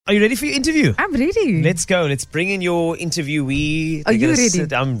Are you ready for your interview? I'm ready. Let's go. Let's bring in your interviewee. Are you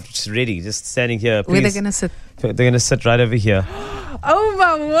ready? I'm just ready. Just standing here. Please. Where they're going to sit? They're going to sit right over here. Oh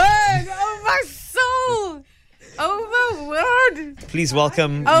my word. Oh my soul. Oh my word. Please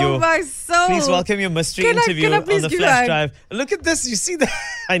welcome my soul. Please welcome your mystery interview can I on please the give flash one? drive. Look at this. You see that?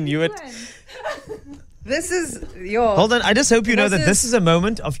 I knew it. This is your... Hold on. I just hope you know that This this is- is a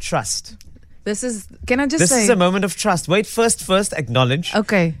moment of trust. This is... Can I just This say... is a moment of trust. Wait, first acknowledge.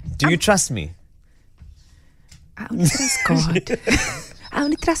 Okay. Do you trust me? I only trust God. I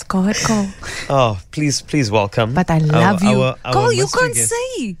only trust God, Cole. Oh, please welcome. But I love you. our Cole, you mystery can't guest.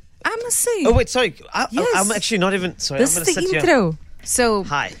 say. I must say. Oh, wait, sorry. Yes. I'm actually not even... Sorry, This I'm is going to the sit here. intro. So,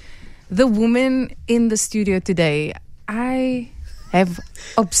 Hi. the woman in the studio today, I have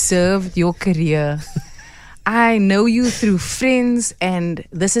observed your career. I know you through friends, and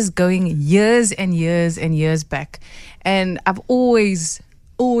this is going years and years and years back. And I've always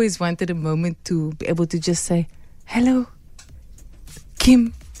wanted a moment to be able to just say, hello,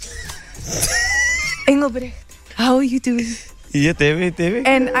 Kim Engelbrecht, how are you doing? Yeah, David.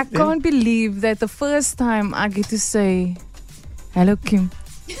 And I can't believe that the first time I get to say, hello, Kim,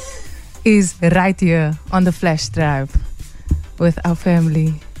 is right here on the flash drive with our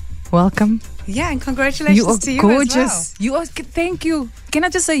family. Welcome. Yeah, and congratulations You are to you gorgeous. as You are. Thank you. Can I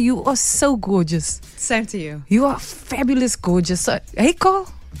just say you are so gorgeous? well. Same to you. You are fabulous, gorgeous. So, hey, Carl,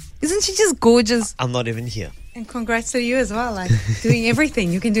 isn't she just gorgeous? I'm not even here. And congrats to you as well. Like doing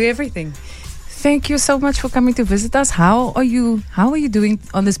everything. You can do everything. Thank you so much for coming to visit us. How are you? How are you doing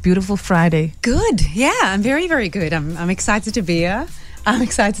on this beautiful Friday? Good. Yeah, I'm very, very good. I'm excited to be here. I'm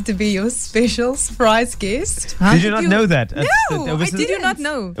excited to be your special surprise guest. Huh? Did you not know that? No, It was I Did you not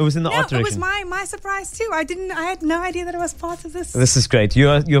know? It was in the No, art it was direction. my surprise too. I had no idea that it was part of this. This is great.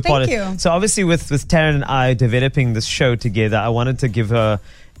 You're part of Thank you. So obviously with Taryn and I developing this show together, I wanted to give her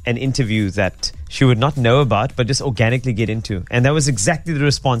an interview that she would not know about, but just organically get into. And that was exactly the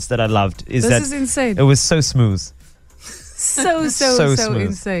response that I loved. This is insane. It was so smooth. So So smooth.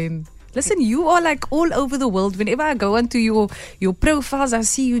 insane. Listen, you are like all over the world. Whenever I go onto your profiles, I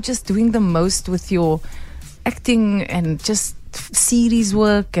see you just doing the most with your acting and just series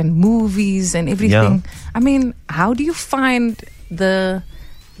work and movies and everything. I mean, how do you find the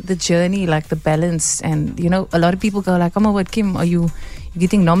journey, like the balance? And you know, a lot of people go like, "Oh my word, Kim, are you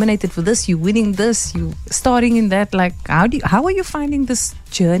getting nominated for this? You winning this? You starring in that?" Like, how are you finding this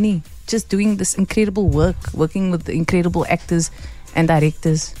journey? Just doing this incredible work, working with the incredible actors and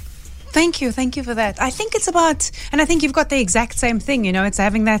directors. Thank you for that. I think it's about, and I think you've got the exact same thing, you know, it's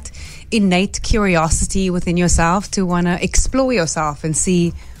having that innate curiosity within yourself to want to explore yourself and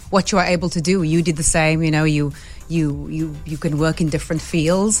see what you are able to do. You did the same, you know, you can work in different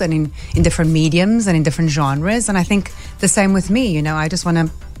fields and in different mediums and in different genres. And I think the same with me, you know, I just want to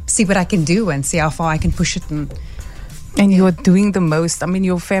see what I can do and see how far I can push it. And you're doing the most. I mean,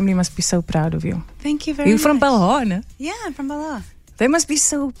 your family must be so proud of you. Thank you very You're much. from Belhane. Yeah, I'm from Bala. They must be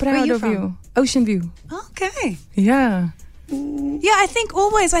so proud you of from? you. Ocean View. Okay. Yeah. Yeah, I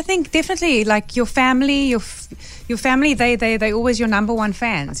think definitely like your family, your family, they always your number one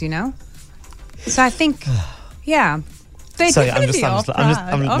fans, you know. So I think, yeah, they Sorry, definitely are proud,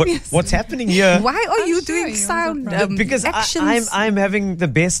 obviously. what's happening here? Why are you sure doing you sound are proud. Because actions? I'm having the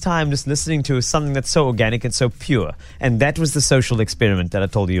best time just listening to something that's so organic and so pure. And that was the social experiment that I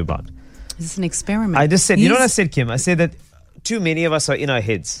told you about. This is an experiment. I just said, you know what I said, Kim? I said that too many of us are in our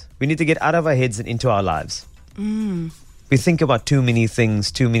heads. We need to get out of our heads and into our lives. We think about too many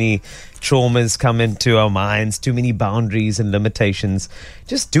things, too many traumas come into our minds, too many boundaries and limitations.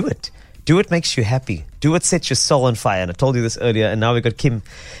 Just do it. Do what makes you happy. Do what sets your soul on fire. And I told you this earlier, and now we've got Kim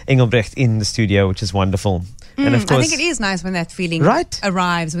Engelbrecht in the studio, which is wonderful. And of course, I think it is nice when that feeling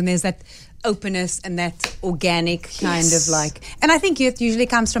arrives, when there's that openness and that organic kind of like, and I think it usually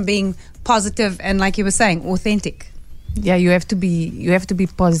comes from being positive and, like you were saying, authentic. Yeah, you have to be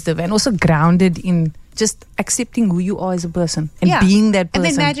positive and also grounded in just accepting who you are as a person and being that person.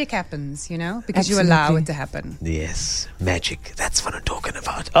 And then magic happens, you know, because you allow it to happen. Yes, magic. That's what I'm talking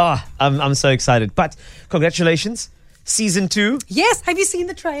about. Oh, I'm so excited. But congratulations. Season 2. Yes. Have you seen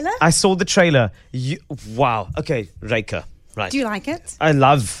the trailer? I saw the trailer. Wow. Okay, Reika. Right. Do you like it? I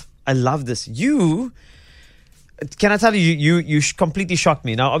love this. Can I tell you, you completely shocked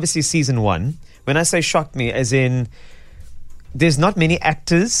me. Now, obviously, season 1. When I say shocked me, as in, there's not many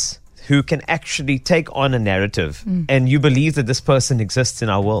actors who can actually take on a narrative and you believe that this person exists in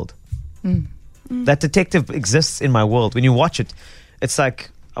our world. That detective exists in my world. When you watch it, it's like,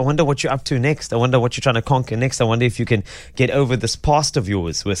 I wonder what you're up to next. I wonder what you're trying to conquer next. I wonder if you can get over this past of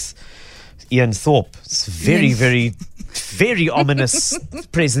yours with Ian Thorpe. It's very ominous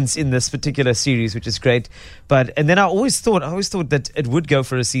presence in this particular series, which is great. And then I always thought that it would go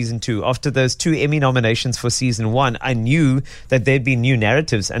for a season 2. After those 2 Emmy nominations for season 1, I knew that there'd be new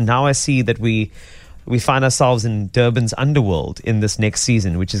narratives, and now I see that we find ourselves in Durban's underworld in this next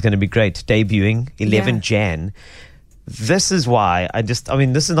season, which is going to be great. Debuting 11 Jan. This is why this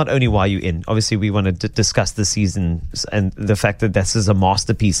is not only why you're in. Obviously, we want to discuss the season and the fact that this is a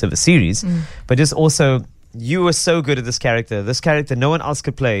masterpiece of a series, but just also, you were so good at this character. This character, no one else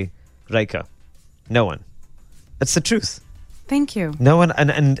could play Reika. No one. That's the truth. Thank you. No one,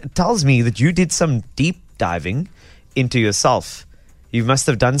 and it tells me that you did some deep diving into yourself. You must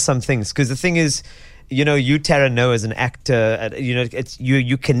have done some things, because the thing is, you, Tara, know as an actor, it's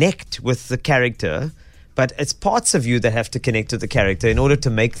you connect with the character, but it's parts of you that have to connect with the character in order to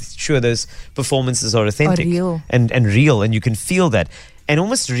make sure those performances are authentic and real, and you can feel that and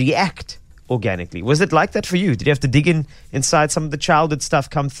almost react organically. Was it like that for you? Did you have to dig inside some of the childhood stuff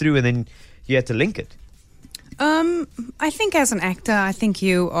come through, and then you had to link it? I think as an actor, I think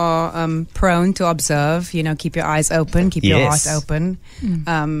you are prone to observe, keep your eyes open, keep your heart open.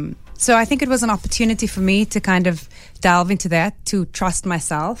 So I think it was an opportunity for me to kind of delve into that, to trust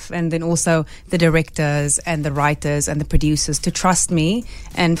myself, and then also the directors and the writers and the producers to trust me,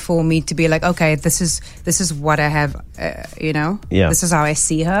 and for me to be like, okay, this is what I have, this is how I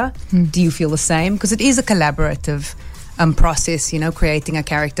see her. Do you feel the same? Because it is a collaborative process, creating a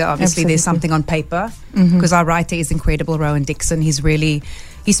character. Obviously, there's something on paper, because our writer is incredible, Rowan Dixon. He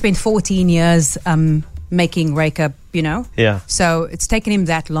spent 14 years making Reika, So it's taken him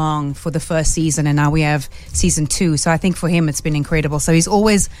that long for the first season, and now we have season 2. So I think for him, it's been incredible. So he's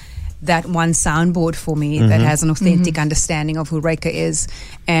always that one soundboard for me that has an authentic understanding of who Reika is.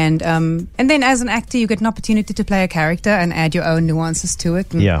 And then as an actor, you get an opportunity to play a character and add your own nuances to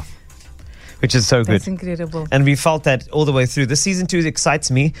it. Yeah. Which is so good. That's incredible. And we felt that all the way through. The season 2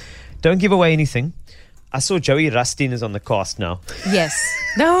 excites me. Don't give away anything. I saw Joey Rustin is on the cast now. Yes.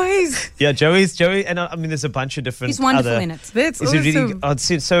 Nice. Yeah, Joey. And there's a bunch of different. He's wonderful in it. That's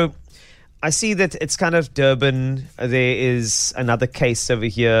awesome. So I see that it's kind of Durban. There is another case over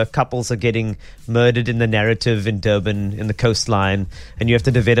here. Couples are getting murdered in the narrative in Durban, in the coastline. And you have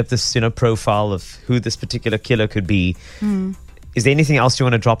to develop this, profile of who this particular killer could be. Is there anything else you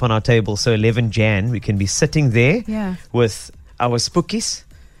want to drop on our table? So 11 Jan, we can be sitting there with our spookies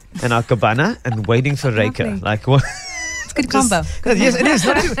and our cabana and waiting for Reika. Like what? It's a good combo. Yes, it is.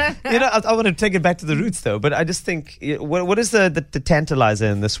 I want to take it back to the roots though, but I just think, what is the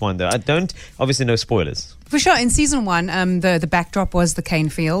tantalizer in this one though? I don't, obviously no spoilers. For sure, in season 1, the backdrop was the cane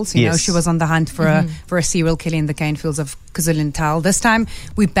fields. You know, she was on the hunt for a serial killer in the cane fields of KwaZulu-Natal. This time,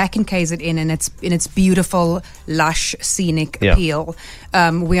 we're back in KZN, and in its beautiful, lush, scenic appeal.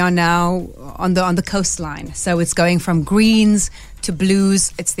 We are now on the coastline, so it's going from greens to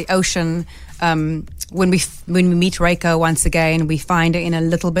blues. It's the ocean. When we meet Reiko once again, we find her in a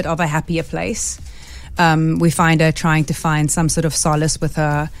little bit of a happier place. We find her trying to find some sort of solace with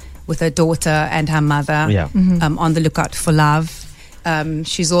her daughter and her mother, on the lookout for love.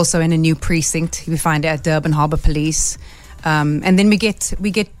 She's also in a new precinct. We find her at Durban Harbour Police, and then we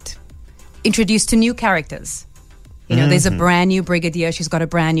get introduced to new characters. There's a brand new brigadier. She's got a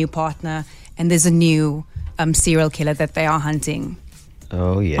brand new partner, and there's a new serial killer that they are hunting.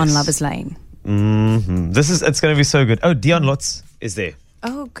 Oh yes, on Lover's Lane. It's going to be so good. Oh, Dion Lotz is there.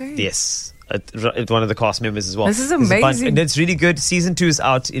 Oh, great. Yes. One of the cast members as well. This is amazing. And it's really good. Season 2 is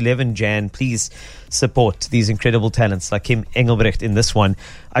out 11 Jan. Please support these incredible talents like Kim Engelbrecht in this one.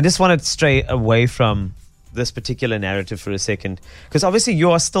 I just want to stray away from this particular narrative for a second, because obviously you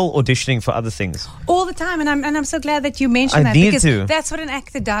are still auditioning for other things all the time, and I'm so glad that you mentioned that, because that's what an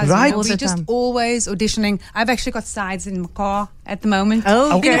actor does, right? We're just always auditioning. I've actually got sides in my car at the moment.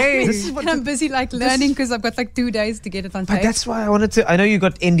 Oh, okay. I'm busy learning, because I've got 2 days to get it on tape. But that's why I wanted to. I know you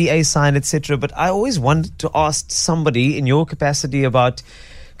got NDA signed, etc. But I always wanted to ask somebody in your capacity about,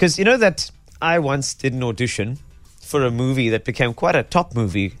 because that I once did an audition for a movie that became quite a top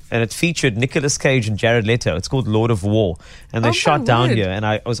movie, and it featured Nicolas Cage and Jared Leto. It's called Lord of War, and they shot down here, and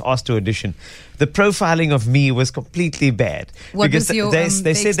I was asked to audition. The profiling of me was completely bad. What was your they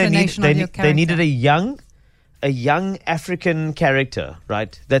said they needed a young African character,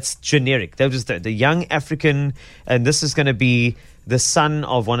 right? That's generic. That was the young African, and this is going to be the son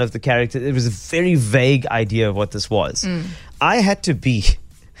of one of the characters. It was a very vague idea of what this was. I had to be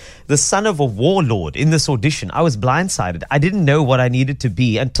the son of a warlord in this audition. I was blindsided. I didn't know what I needed to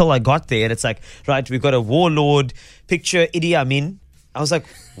be until I got there. And it's like, right, we've got a warlord, picture Idi Amin. I was like,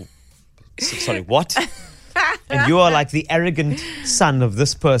 sorry, what? and you are like the arrogant son of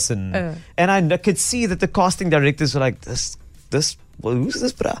this person. And I could see that the casting directors were like, well, who's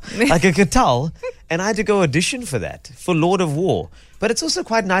this bra? Like I could tell. And I had to go audition for that, for Lord of War. But it's also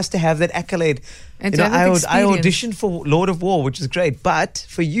quite nice to have that accolade. And you know, I experience. auditioned for Lord of War, which is great. But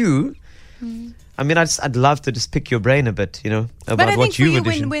for you, I mean, I'd love to just pick your brain a bit, you know, about But I what think for you you,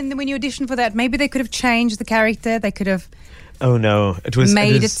 auditioned. when you auditioned for that, maybe they could have changed the character. They could have Oh no, it was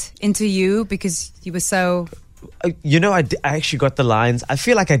made was- it into you because you were so. You know, I actually got the lines. I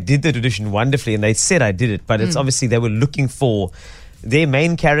feel like I did the audition wonderfully, and they said I did it, but it's obviously they were looking for their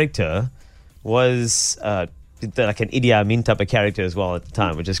main character was like an Idi Amin type of character as well at the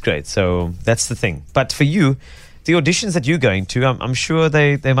time, which is great. So that's the thing. But for you, the auditions that you're going to, I'm sure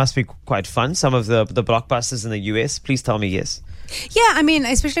they must be quite fun. Some of the blockbusters in the US. Please tell me yes. Yeah, I mean,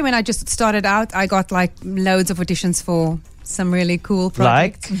 especially when I just started out, I got like loads of auditions for some really cool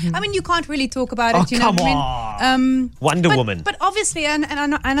projects. Like? I mean, you can't really talk about it. Oh, you know come what I mean? Wonder but, Woman. But obviously, and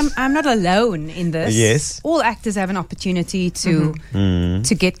I'm not alone in this. Yes. All actors have an opportunity to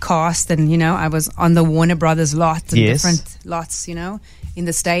get cast, and you know, I was on the Warner Brothers lot and Yes. different lots, you know, in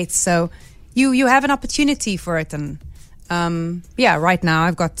the States. So you have an opportunity for it, and yeah, right now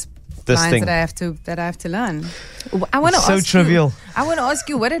I've got This lines thing. that I have to learn. I want to So ask trivial. You, I want to ask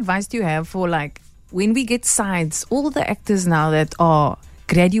you, what advice do you have for like when we get sides? All the actors now that are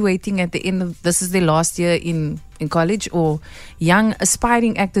graduating at the end of this is their last year in college, or young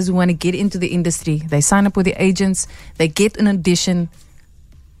aspiring actors who want to get into the industry. They sign up with the agents. They get an audition.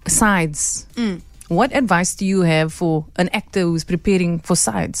 Sides. What advice do you have for an actor who's preparing for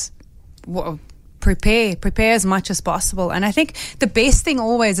sides? Well, prepare as much as possible, and I think the best thing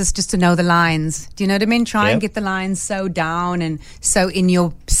always is just to know the lines. Do you know what I mean? Try and Yep. get the lines so down and so in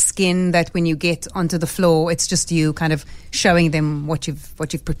your skin that when you get onto the floor, it's just you kind of showing them what you've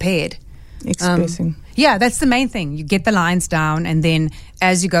prepared. Expressing. Yeah, that's the main thing. You get the lines down, and then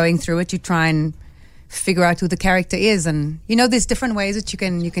as you're going through it, you try and figure out who the character is. And you know, there's different ways that you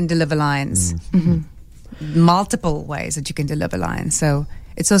can deliver lines. Multiple ways that you can deliver lines. So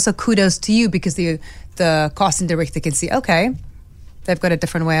it's also kudos to you because the casting director can see, okay, they've got a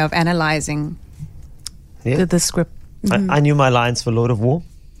different way of analyzing. Yeah. The script. I knew my lines for Lord of War.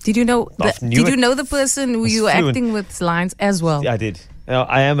 Did you know? Often knew Did you it. know the person who Was you were fluent. acting with lines as well? Yeah, I did.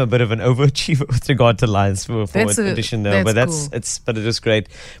 I am a bit of an overachiever with regard to lines for That's an a- audition, though. But that's cool. but it is great.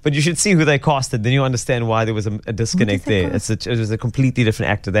 But you should see who they casted. Then you understand why there was a disconnect they there. It was a completely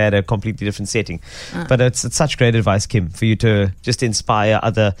different actor. They had a completely different setting. But it's such great advice, Kim, for you to just inspire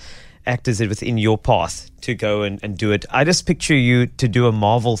other actors within your path to go and do it. I just picture you to do a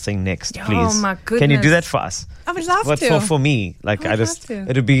Marvel thing next, Oh, please. my Can you do goodness. that for us? I would love But to. for me, like I I would just, love to.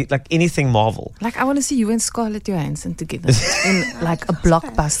 it would be like anything Marvel. Like I want to see you and Scarlett Johansson together in like a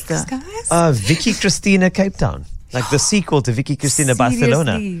blockbuster. Guys. Vicky Cristina Cape Town. Like the sequel to Vicky Cristina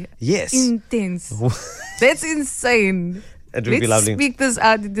Barcelona. Seriously? Yes. Intense. That's insane. It would be Let's lovely. speak this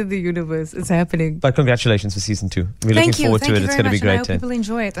out into the universe. It's happening. But congratulations for season 2. We're Thank looking you. forward Thank to you it. It's very going to be much, and I great. hope people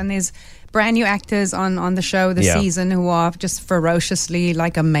enjoy it. And there's brand new actors on the show this Yeah. season who are just ferociously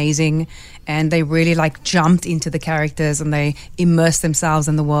like amazing, and they really like jumped into the characters and they immersed themselves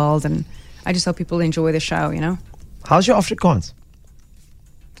in the world. And I just hope people enjoy the show. You know, How's your Afrikaans?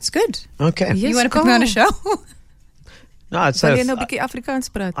 it's good. Okay. Yes, You want to put me on a show? No, it's Wil jy nou 'n bietjie Afrikaans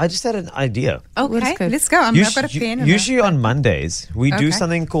praat? I just had an idea. Okay, good. let's go. I've got a pen. and Usually on Mondays, we do Okay.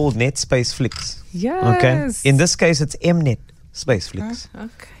 something called Net Space Flicks. Yes. Okay. In this case, it's Mnet Space Flicks.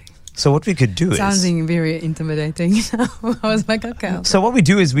 Okay. So what we could do is. sounding very intimidating. I was like, okay. So what we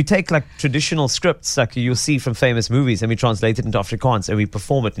do is we take like traditional scripts like you'll see from famous movies and we translate it into Afrikaans and we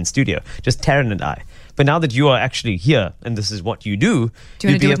perform it in studio. Just Taryn and I. But now that you are actually here and this is what you do, Do you want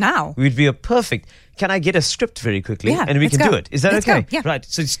you'd to do be it now? We'd be a perfect. Can I get a script very quickly Yeah, and we let's can go. do it? Is that Let's okay? go, yeah. Right.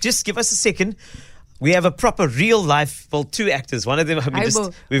 So just give us a second. We have a proper real life, well, 2 actors. One of them,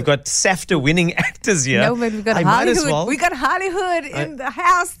 we've got SAFTA winning actors here. No, but we got I might Hollywood. as well. We got Hollywood in the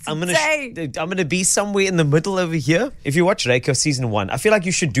house today. I'm gonna be somewhere in the middle over here. If you watch Reiko season 1, I feel like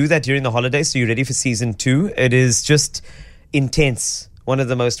you should do that during the holidays so you're ready for season 2. It is just intense. One of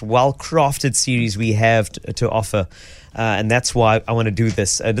the most well-crafted series we have to offer. And that's why I want to do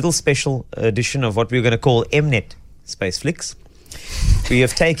this. A little special edition of what we're going to call Mnet Space Flicks. We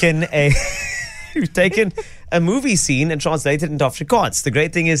have taken we've taken a movie scene and translated it into Afrikaans. The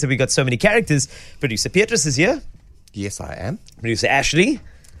great thing is that we got so many characters. Producer Petrus is here. Yes, I am. Producer Ashley.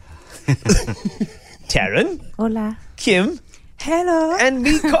 Taryn. Hola. Kim. Hello. And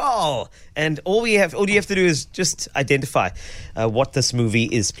me, Carl. And all you have to do is just identify what this movie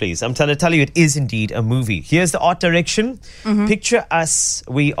is, please. I'm trying to tell you, it is indeed a movie. Here's the art direction. Picture us.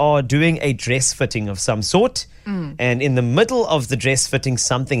 We are doing a dress fitting of some sort. And in the middle of the dress fitting,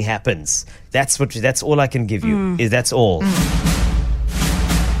 something happens. That's all I can give you. That's all.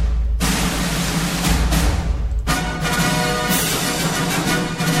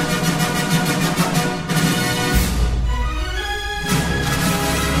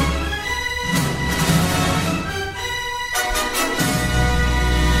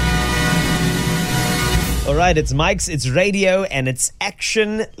 All right, it's mics, it's radio, and it's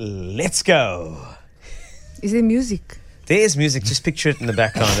action. Let's go. Is there music? There is music. Just picture it in the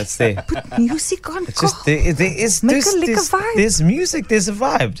background. It's there. Put music on. It's just there is. Make a lick of vibe. There's music. There's a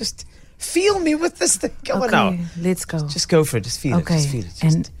vibe. Just feel me with this thing. Come on now. Let's go. Just go for it. Just feel it. Just feel it.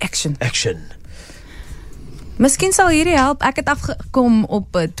 And action. Action. Miskien sal hierdie help. Ek het afgekom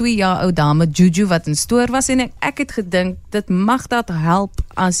op 'n 2 jaar ou dame Juju wat in stoor was en ek het gedink dit mag dat help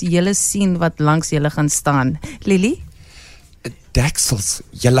as julle sien wat langs julle gaan staan. Lily? Deksels,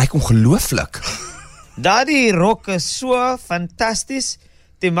 jy lyk ongelooflik. Daardie rok is so fantasties.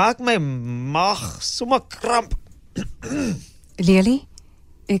 Dit maak my maag sommer kramp. Lily,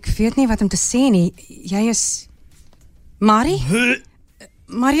 ek weet nie wat om te sê nie. Jy is Marie?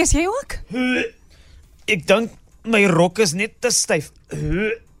 Marie, is jy ook? Ek dink my rok is net te styf.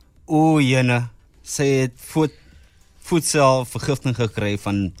 O, jene, sy het voedselvergiftiging gekry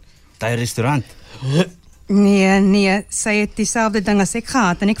van die restaurant. Nee, sy het dieselfde ding as ek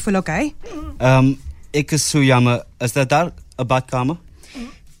gehad en ek voel okay. Ek is so jammer. Is dat daar 'n badkamer?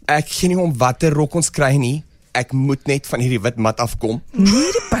 Ek gee nie om watter rok ons kry nie. Ek moet net van hierdie wit mat afkom.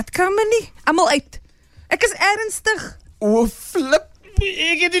 Nee, die badkamer nie. Almal uit. Ek is ernstig. O, flip.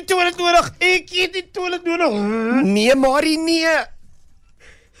 Ek het die toilet nodig. Nee, Marie, nee.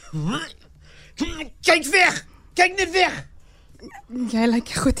 Kyk weg. Kyk net weg. Jy lyk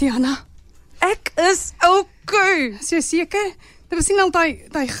goed, Jana. Ek is okay. Is jy seker? Dit was nie al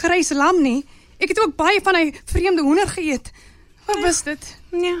daai grys lam nie. Ek het ook baie van hy vreemde hoender geëet. Wat was dit?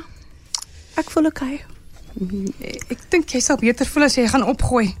 Ja. Ek voel okay. Ek dink jy sal beter voel as jy gaan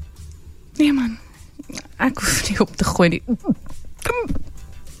opgooi. Nee man. Ek hoef nie op te gooi nie.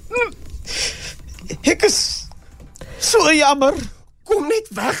 Ek is so jammer. Kom net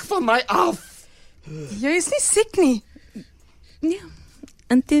weg van my af. Jy is nie siek nie. Nee.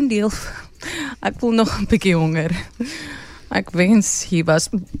 Inteendeel. Ek voel nog 'n bietjie honger. Ek wens hier was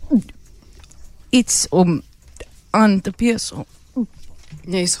iets om aan te pees.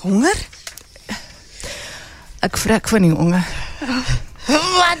 Jy is honger? Ek vrek van die honger.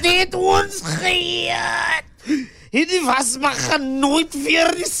 Wat het ons geëet? Hierdie wasbak gaan nooit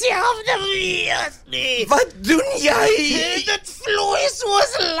weer dieselfde wees nie. Wat doen jy? Dit vloei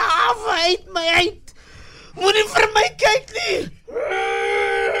soos lava uit my uit. Moenie vir my kyk nie.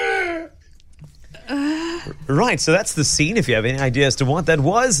 Right, so that's the scene. If you have any idea as to what that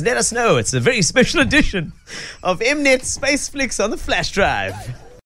was, let us know. It's a very special edition of Mnet Space Flicks on the flash drive.